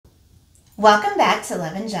Welcome back to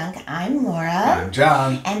Love and Junk. I'm Laura. I'm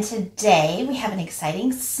John. And today we have an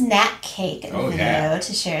exciting snack cake video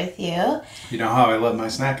to share with you. You know how I love my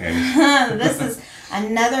snack cakes. This is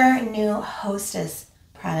another new Hostess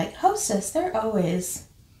product. Hostess, they're always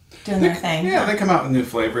doing their thing. Yeah, they come out with new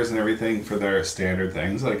flavors and everything for their standard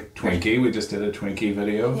things, like Twinkie. We just did a Twinkie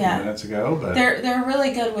video a few minutes ago. But they're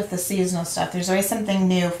really good with the seasonal stuff. There's always something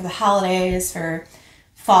new for the holidays, for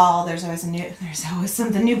fall. There's always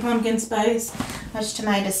something new. Pumpkin spice, much to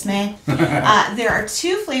my dismay. There are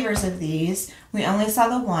two flavors of these. We only saw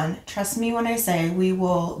the one. Trust me when I say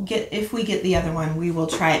if we get the other one, we will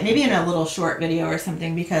try it. Maybe in a little short video or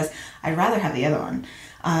something, because I'd rather have the other one.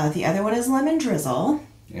 The other one is lemon drizzle.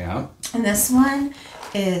 Yeah. And this one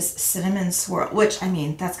is cinnamon swirl, which, I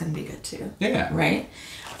mean, that's going to be good too. Yeah. Right?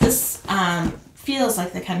 This feels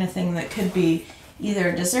like the kind of thing that could be either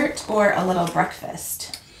a dessert or a little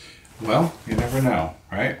breakfast. Well, you never know,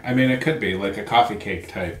 right? I mean, it could be like a coffee cake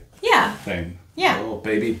type thing. Yeah. A little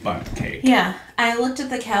baby bundt cake. Yeah. I looked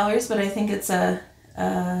at the calories, but I think it's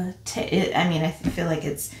I feel like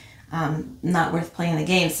it's not worth playing the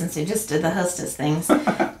game since they just did the Hostess things.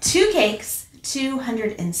 2 cakes,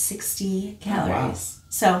 260 calories. Oh, wow.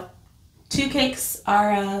 So 2 cakes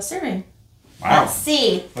are a serving. Wow. Let's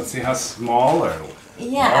see how small or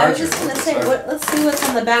I was just going to say, let's see what's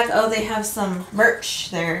on the back. Oh, they have some merch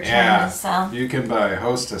they're trying to sell. You can buy a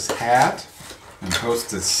Hostess hat and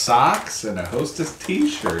Hostess socks and a Hostess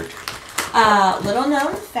t-shirt. Little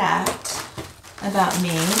known fact about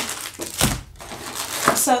me.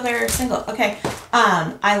 So they're single. Okay.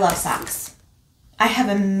 I love socks. I have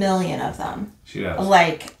a million of them. She does.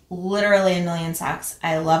 Like, literally a million socks.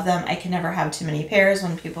 I love them. I can never have too many pairs.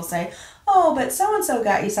 When people say, oh, but so-and-so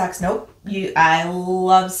got you socks. Nope. I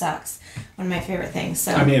love socks. One of my favorite things.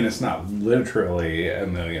 So I mean, it's not literally a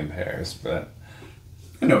million pairs, but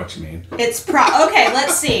I know what you mean. It's okay,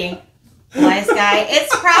 let's see. Wise guy.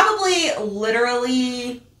 It's probably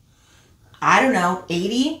literally, I don't know,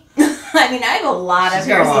 80? I mean, I have a lot of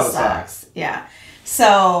pairs of socks. Yeah.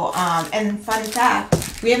 So, and fun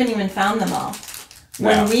fact, we haven't even found them all.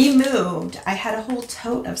 When we moved, I had a whole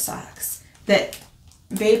tote of socks that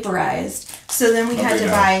vaporized. So then we had to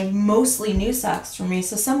buy mostly new socks for me.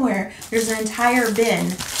 So somewhere there's an entire bin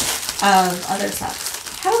of other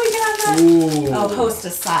socks. How do we get on that? Ooh. Oh,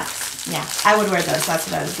 Hostess socks. Yeah, I would wear those. That's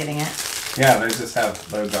what I was getting at. Yeah, they just have,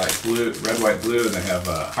 they're like blue, red, white, blue, and they have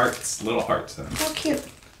hearts, little hearts in them. How cute.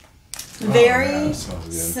 Very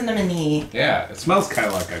cinnamony. Yeah, it smells kind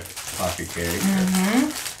of like a coffee cake. Mm-hmm.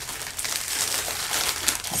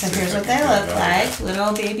 So here's what they look like.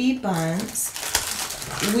 Little baby bunts.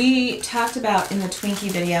 We talked about in the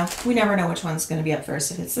Twinkie video, we never know which one's going to be up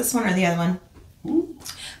first, if it's this one or the other one. Ooh.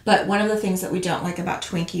 But one of the things that we don't like about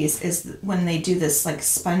Twinkies is when they do this like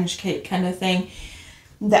sponge cake kind of thing,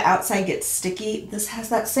 the outside gets sticky. This has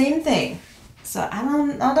that same thing. So I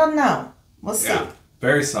don't know. We'll see. Yeah,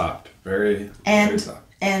 very soft. Very soft.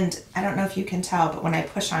 And I don't know if you can tell, but when I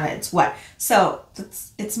push on it, it's wet. So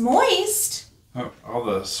it's moist. Oh, all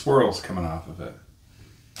the swirls coming off of it.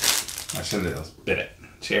 I should have bit it.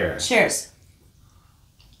 Cheers. Cheers.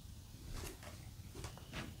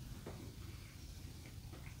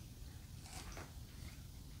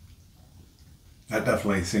 That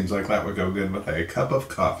definitely seems like that would go good with a cup of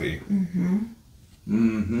coffee. Mm-hmm.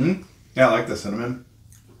 Mm-hmm. Yeah, I like the cinnamon.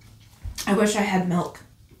 I wish I had milk.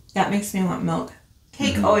 That makes me want milk.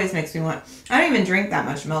 Cake always makes me want. I don't even drink that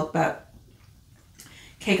much milk, but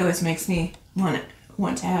cake always makes me want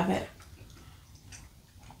to have it.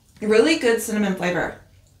 Really good cinnamon flavor.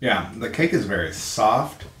 Yeah, the cake is very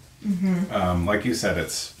soft. Mm-hmm. Like you said,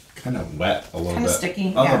 it's kind of wet a little bit. Kind of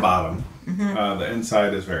sticky. On the bottom. Mm-hmm. The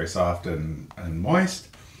inside is very soft and moist.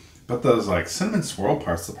 But those like cinnamon swirl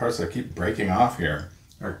parts, the parts that keep breaking off here,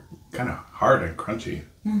 are kind of hard and crunchy.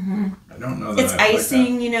 Mm-hmm. I don't know that it's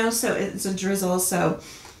icing, so it's a drizzle, so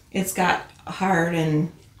it's got hard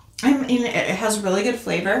and it has really good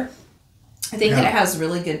flavor. I think that it has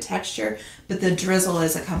really good texture, but the drizzle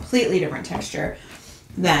is a completely different texture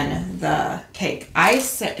than the cake. I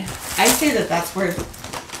say that that's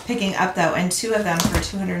worth picking up though, and 2 of them for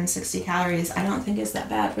 260 calories I don't think is that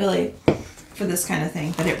bad really for this kind of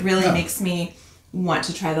thing, but it really makes me want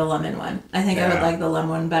to try the lemon one. I think I would like the lemon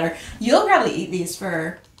one better. You'll probably eat these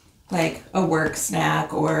for like a work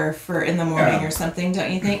snack or for in the morning or something,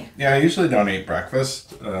 don't you think? Yeah, I usually don't eat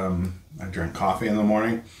breakfast. I drink coffee in the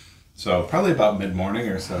morning. So probably about mid-morning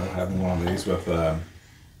or so, having one of these with that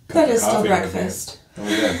is still breakfast.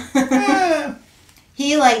 Really good.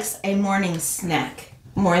 He likes a morning snack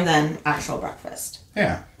more than actual breakfast.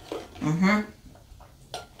 Yeah. Mm-hmm.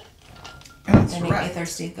 That's They make me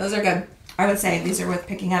thirsty. Those are good. I would say these are worth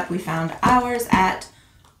picking up. We found ours at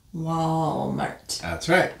Walmart. That's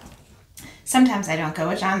right. Sometimes I don't go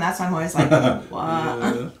with John. That's why I'm always like,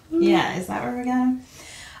 what? Yeah, is that where we're going?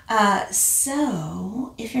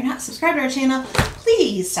 So, if you're not subscribed to our channel,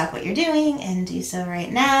 please stop what you're doing and do so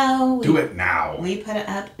right now. Do it now. We put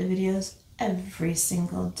up the videos every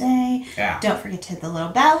single day. Yeah. Don't forget to hit the little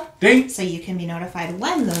bell. Ding. So you can be notified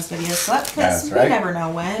when those videos go up, because we never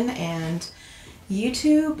know when. And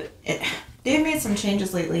YouTube, they've made some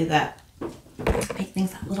changes lately that make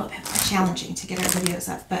things a little bit more challenging to get our videos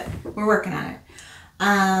up, but we're working on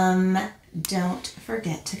it. Don't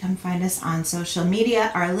forget to come find us on social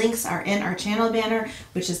media. Our links are in our channel banner,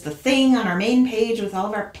 which is the thing on our main page with all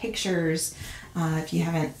of our pictures. If you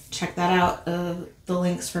haven't checked that out, the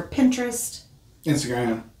links for Pinterest,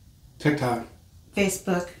 Instagram, TikTok,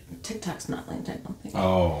 Facebook. TikTok's not linked, I don't think.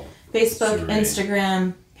 Oh. Facebook, Sorry.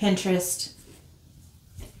 Instagram, Pinterest.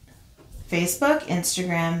 Facebook,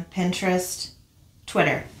 Instagram, Pinterest,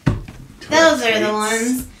 Twitter. Those are the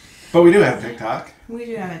ones. But we do have TikTok. We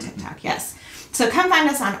do have a TikTok, yes. So come find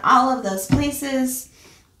us on all of those places.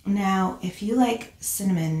 Now, if you like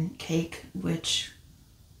cinnamon cake, which,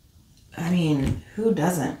 I mean, who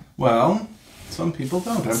doesn't? Well, some people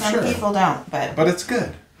don't, I'm sure. Some people don't, but... But it's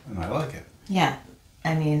good, and I like it. Yeah.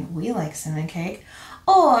 I mean, we like cinnamon cake.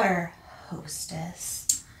 Or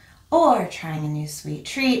Hostess. Or trying a new sweet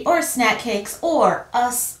treat. Or snack cakes. Or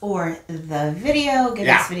us. Or the video. Give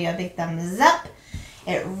this video a big thumbs up.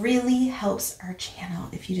 It really helps our channel,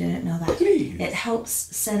 if you didn't know that. Please. It helps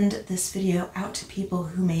send this video out to people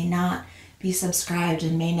who may not be subscribed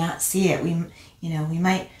and may not see it. We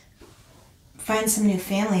might find some new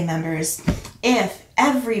family members if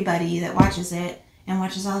everybody that watches it and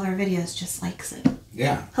watches all of our videos just likes it.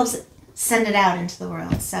 Yeah. Helps it send it out into the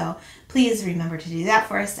world. So please remember to do that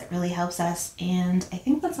for us. That really helps us. And I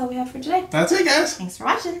think that's all we have for today. That's it, guys. Thanks for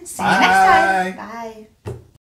watching. See you next time. Bye.